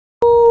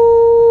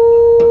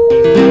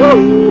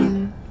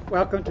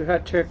Welcome to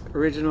Trick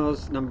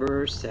Originals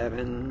number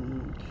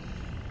 7,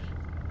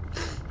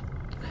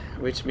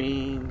 which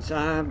means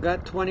I've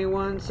got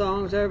 21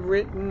 songs I've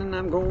written, and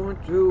I'm going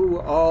through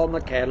all my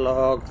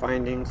catalog,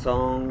 finding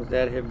songs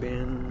that have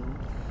been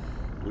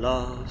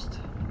lost,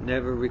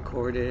 never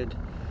recorded,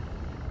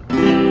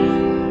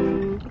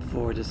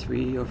 for the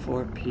 3 or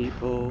 4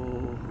 people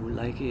who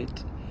like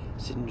it.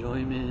 It's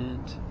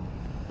enjoyment.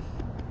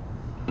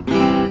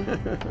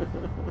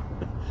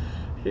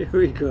 Here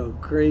we go.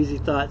 Crazy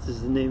Thoughts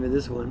is the name of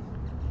this one.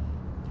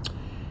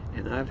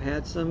 And I've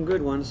had some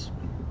good ones.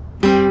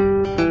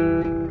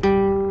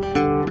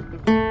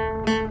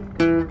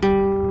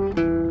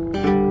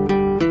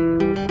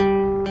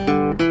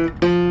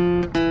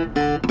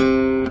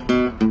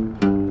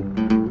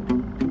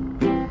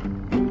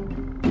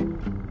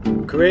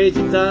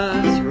 Crazy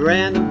thoughts,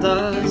 random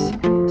thoughts,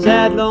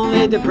 sad,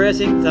 lonely,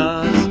 depressing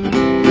thoughts.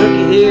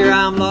 Looky here,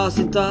 I'm lost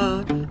in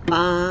thought.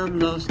 I'm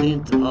lost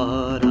in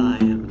thought. I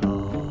am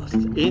lost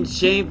in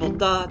shameful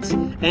thoughts,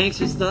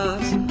 anxious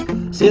thoughts,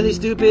 silly,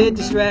 stupid,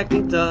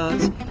 distracting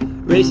thoughts,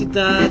 racing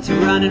thoughts,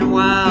 running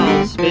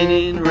wild,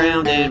 spinning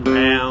round and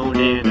round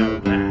and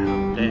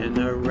around and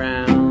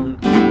around.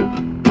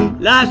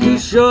 Life's too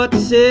short to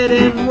sit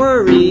and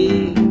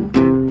worry.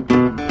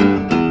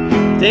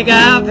 Think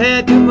I've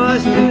had too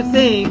much to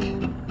think.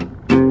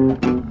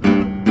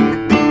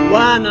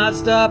 Why not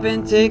stop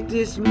and take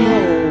this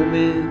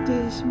moment,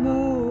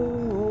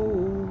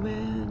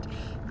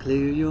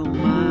 clear your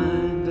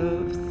mind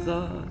of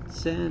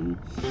thoughts and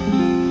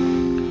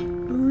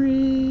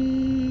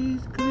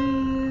breathe,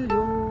 clear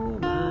your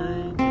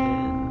mind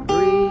and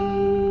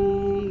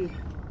breathe.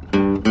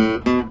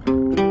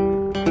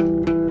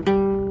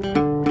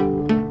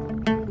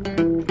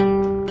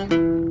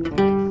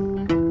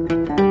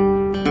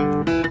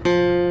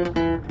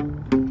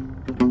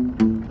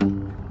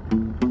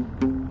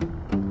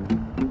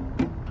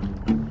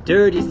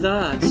 Dirty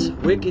thoughts,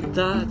 wicked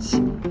thoughts,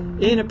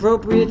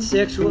 inappropriate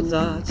sexual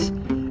thoughts.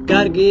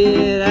 Gotta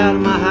get out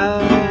of my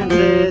house and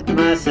set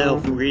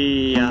myself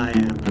free. I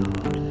am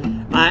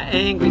not. My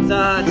angry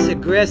thoughts,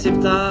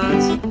 aggressive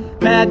thoughts,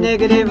 bad,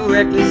 negative,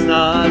 reckless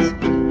thoughts.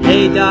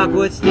 Hey doc,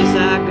 what's this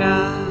I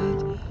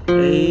got?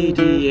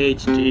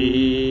 ADHD,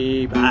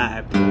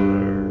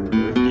 bipolar,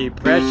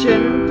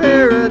 depression,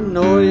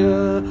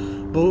 paranoia,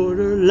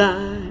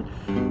 borderline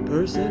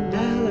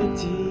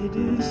personality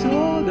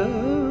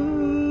disorder.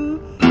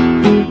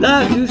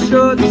 Life's too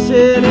short to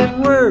sit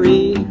and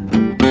worry.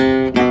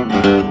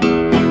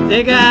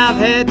 Think I've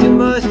had too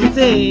much to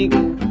think.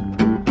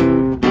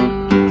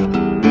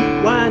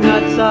 Why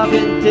not stop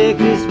and take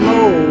this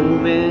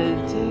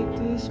moment? Take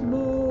this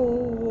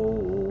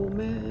moment.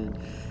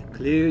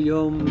 Clear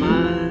your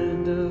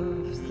mind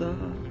of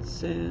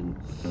thoughts and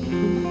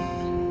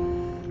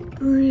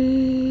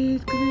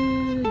breathe.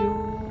 Clear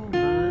your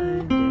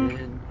mind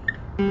and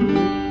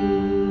breathe.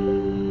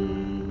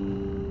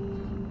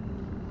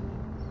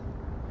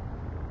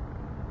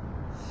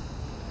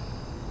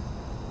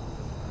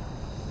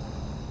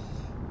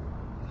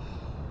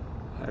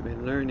 I've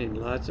been learning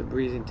lots of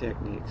breathing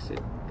techniques.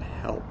 It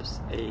helps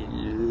a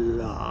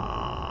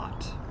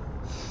lot.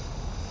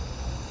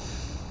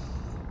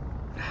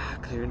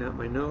 Clearing out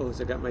my nose.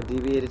 I got my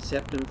deviated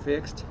septum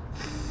fixed.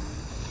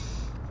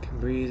 Can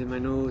breathe in my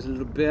nose a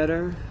little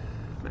better.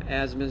 My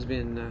asthma's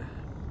been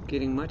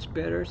getting much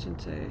better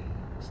since I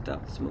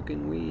stopped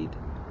smoking weed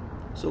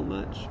so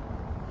much.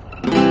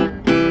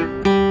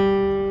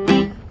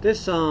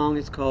 This song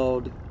is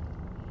called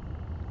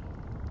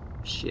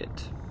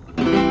Shit.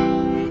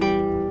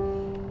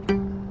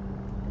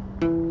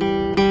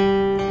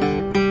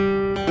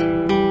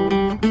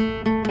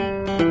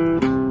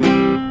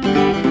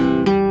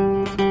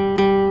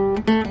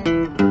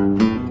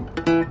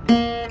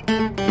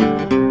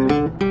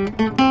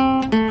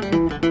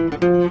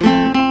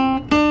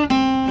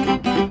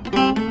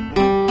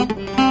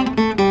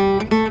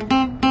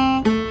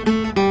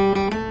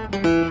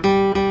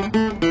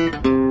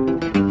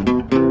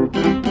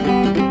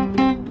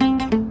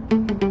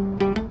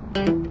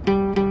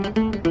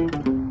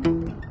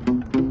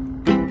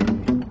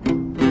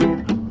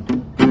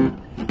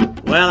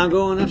 Well, I'm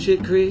going up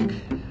Shit Creek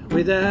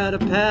without a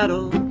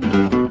paddle.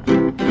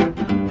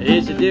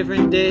 It's a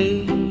different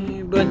day,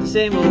 but the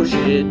same old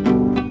shit.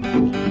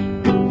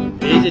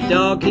 Is it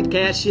dog, kid,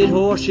 cat shit,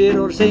 horse shit,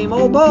 or the same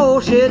old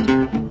bullshit?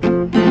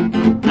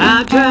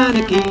 I'm trying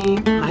to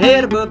keep my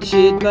head above the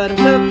shit, but I'm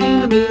stuck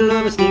in the middle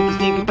of a stinky,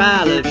 stinky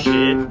pile of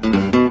shit.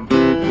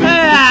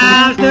 Hey,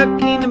 I'm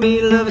stuck in the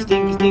middle of a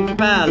stinky, stinky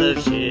pile of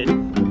shit.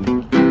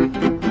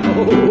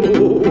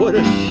 Oh, what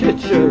a shit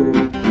show.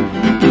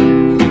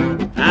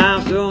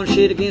 I'm throwing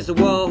shit against the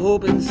wall,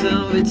 hoping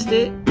some of it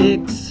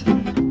sticks.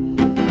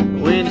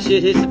 When the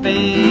shit hits the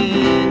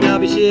fan, I'll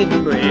be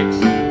shitting bricks.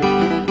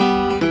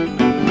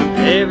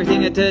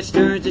 Everything I touch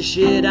turns to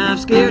shit. I'm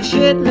scared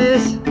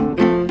shitless.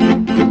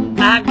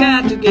 I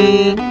got to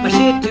get my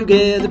shit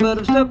together, but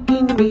I'm stuck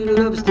in the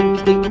middle of a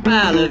stinky, stinky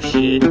pile of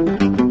shit.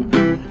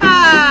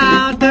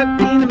 I'm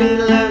stuck in the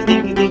middle of a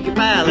stinky, stinky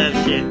pile of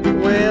shit.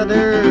 Well,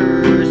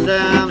 there's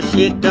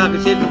shit,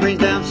 talking shit, my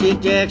brains down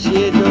shit, jack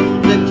shit,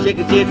 don't lick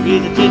shit, shit,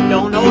 piece of shit,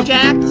 don't know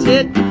jack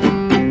shit.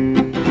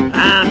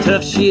 I'm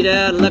tough shit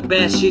out of luck,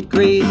 bass shit,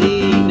 crazy,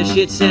 eating a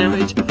shit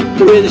sandwich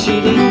with a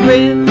shit-eating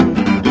grin.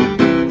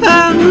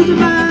 I'm losing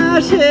my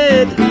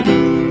shit.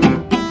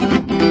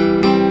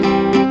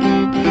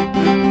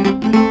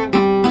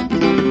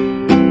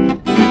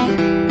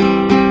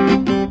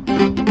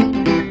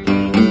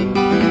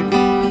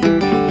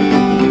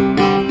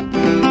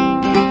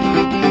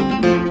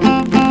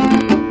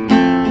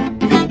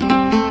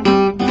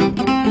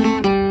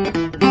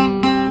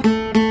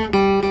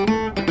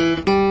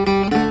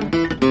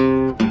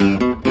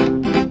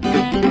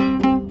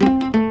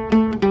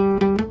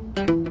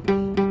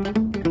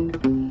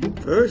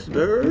 First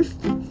verse,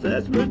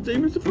 that's what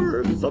same as the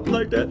first, something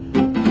like that.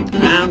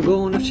 I'm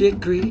going up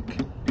shit creek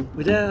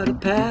without a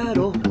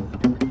paddle.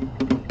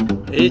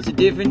 It's a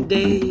different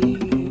day,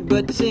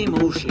 but the same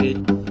old shit.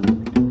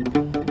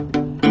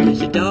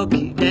 There's a dog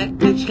that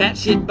lives cat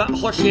shit, but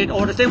horse shit,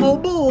 or the same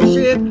old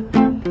bullshit.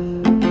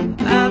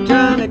 I'm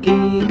trying to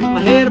keep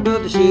my head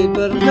above the shit,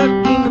 but I'm stuck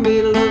in the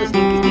middle of a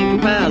stinky,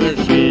 stinky pile of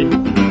shit.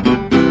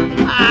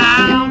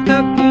 I'm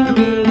stuck in the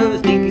middle of a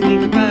stinky,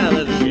 stinky pile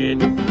of shit.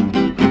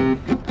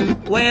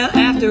 Well,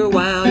 after a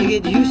while, you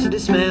get used to the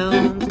smell.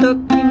 I'm stuck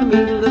in the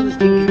middle of a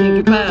stinky,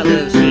 stinky pile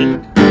of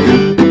shit.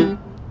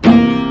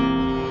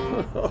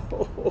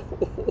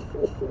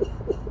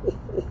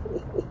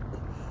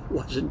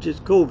 Wasn't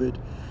just COVID.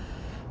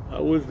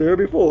 I was there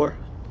before.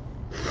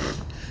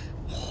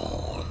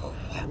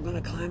 I'm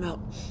gonna climb out.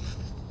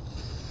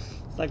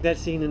 It's like that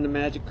scene in The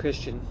Magic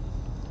Christian.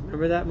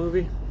 Remember that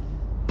movie?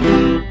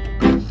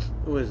 It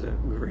was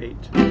great.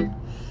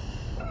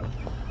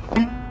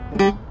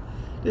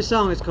 This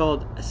song is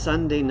called A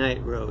Sunday Night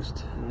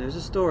Roast, and there's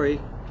a story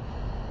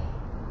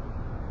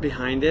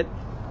behind it.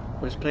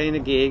 I was playing a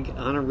gig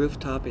on a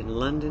rooftop in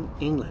London,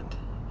 England,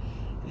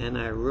 and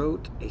I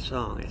wrote a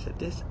song. I said,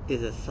 this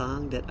is a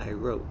song that I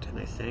wrote, and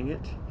I sang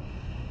it,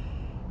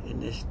 and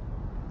this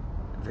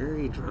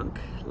very drunk,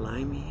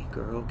 limey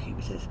girl came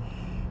and says,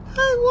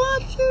 I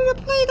want you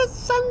to play the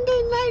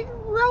Sunday Night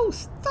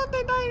Roast.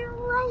 Sunday Night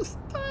Roast.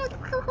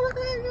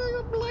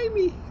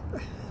 Blimey.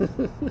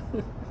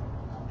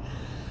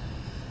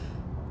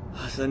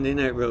 Sunday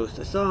Night Roast,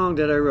 a song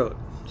that I wrote.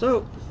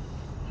 So,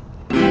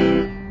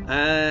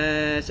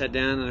 I sat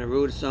down and I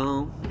wrote a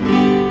song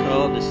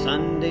called the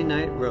Sunday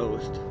Night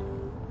Roast,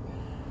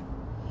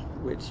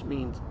 which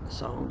means a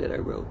song that I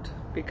wrote,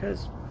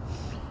 because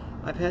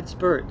I've had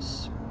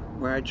spurts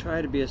where I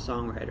try to be a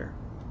songwriter,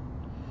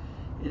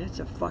 and it's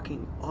a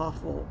fucking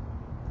awful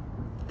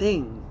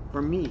thing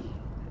for me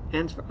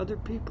and for other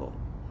people.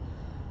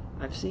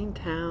 I've seen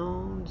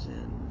Towns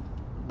and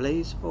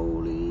Blaze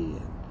Foley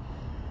and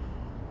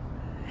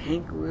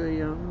Hank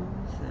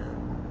Williams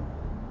and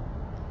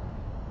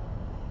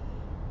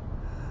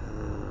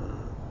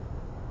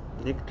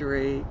Nick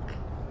Drake.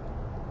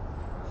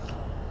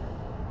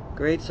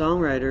 Great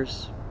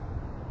songwriters,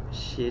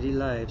 shitty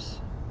lives.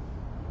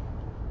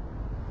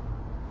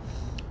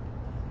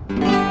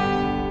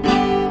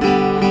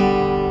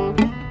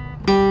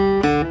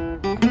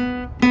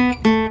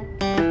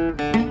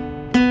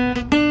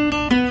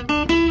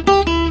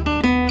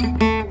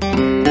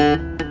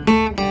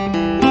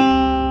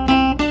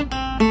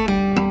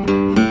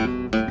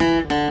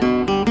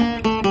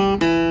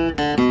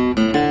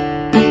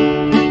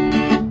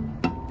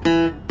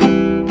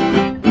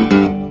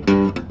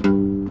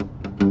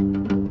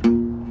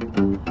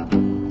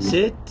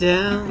 Sit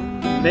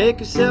down, make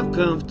yourself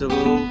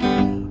comfortable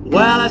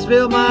while I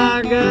spill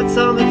my guts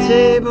on the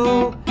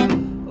table.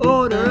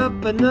 Order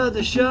up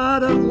another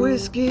shot of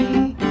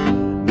whiskey.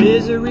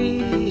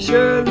 Misery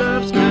sure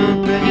loves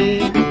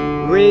company.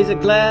 Raise a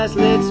glass,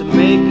 let's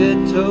make a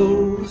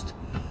toast.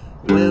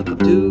 Welcome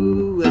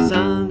to a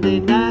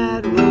Sunday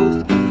night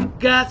roast.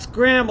 Got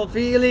scrambled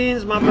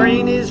feelings, my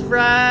brain is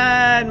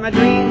fried. My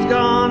dreams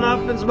gone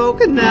up in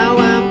smoke and now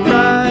I'm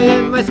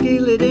crying. My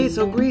skillet ain't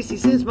so greasy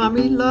since my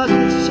meat lost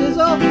its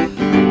chisel.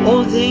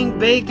 Only thing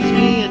baked is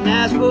me and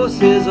that's for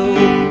sizzle.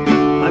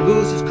 My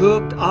goose is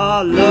cooked,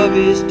 our love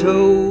is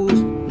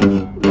toast.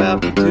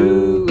 Welcome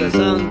to a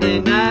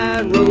Sunday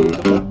night roast.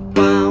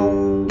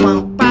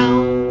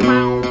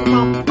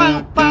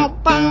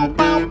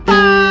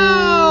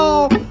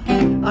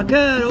 I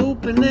cut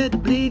open, let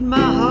it bleed my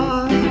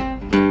heart.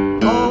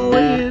 All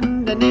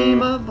in the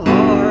name of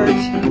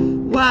hearts.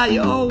 Why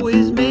you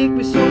always make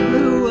me so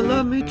blue? Oh,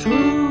 love me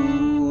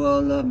true, oh,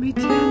 love me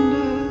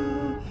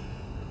tender.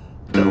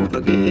 Don't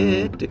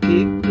forget to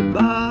kick the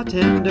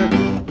bartender.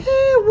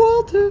 Hey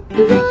Walter,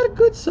 you got a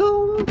good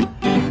song.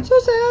 So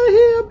sad to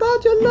hear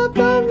about your love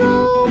gone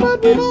wrong,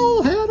 but we've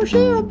all had our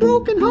share of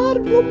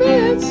broken-hearted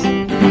romance.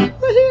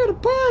 We're here to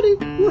party,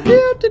 we're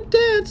here to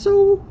dance,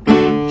 so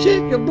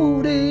shake your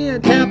booty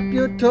and tap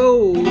your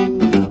toes.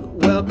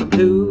 Welcome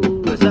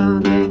to a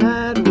Sunday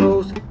night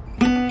roast.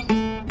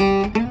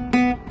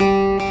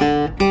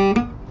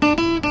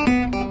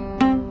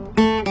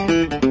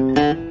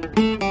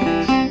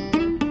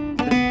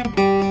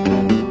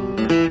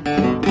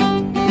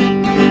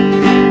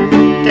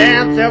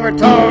 Dance silver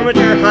tone with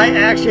your high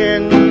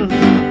action.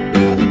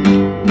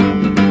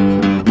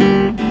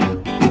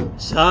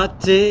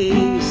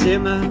 Saute,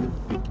 simmer,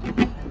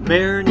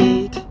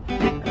 marinate,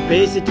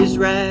 base it just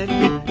right.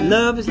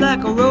 Love is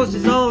like a rose,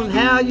 it's all in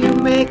how you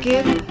make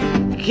it.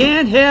 You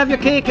can't have your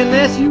cake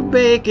unless you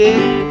bake it.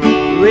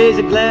 Raise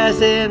a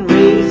glass and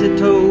raise a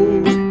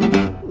toast.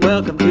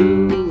 Welcome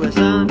to a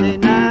Sunday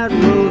night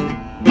roast.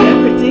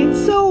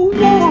 Everything's so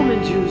warm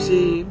and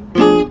juicy.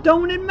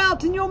 Don't it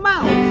melt in your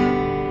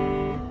mouth?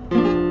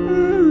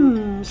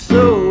 Mmm,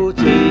 so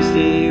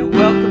tasty.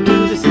 Welcome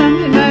to the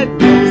Sunday night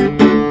roast.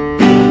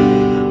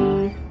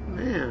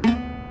 Man.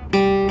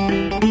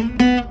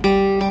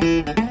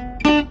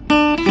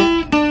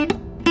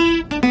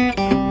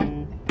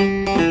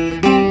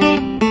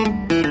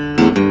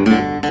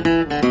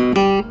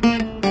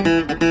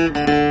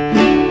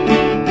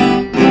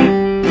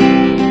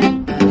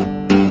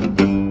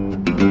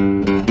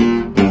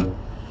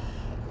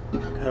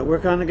 Gotta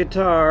work on the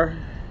guitar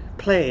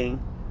playing.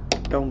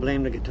 Don't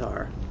blame the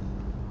guitar.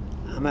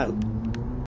 I'm out.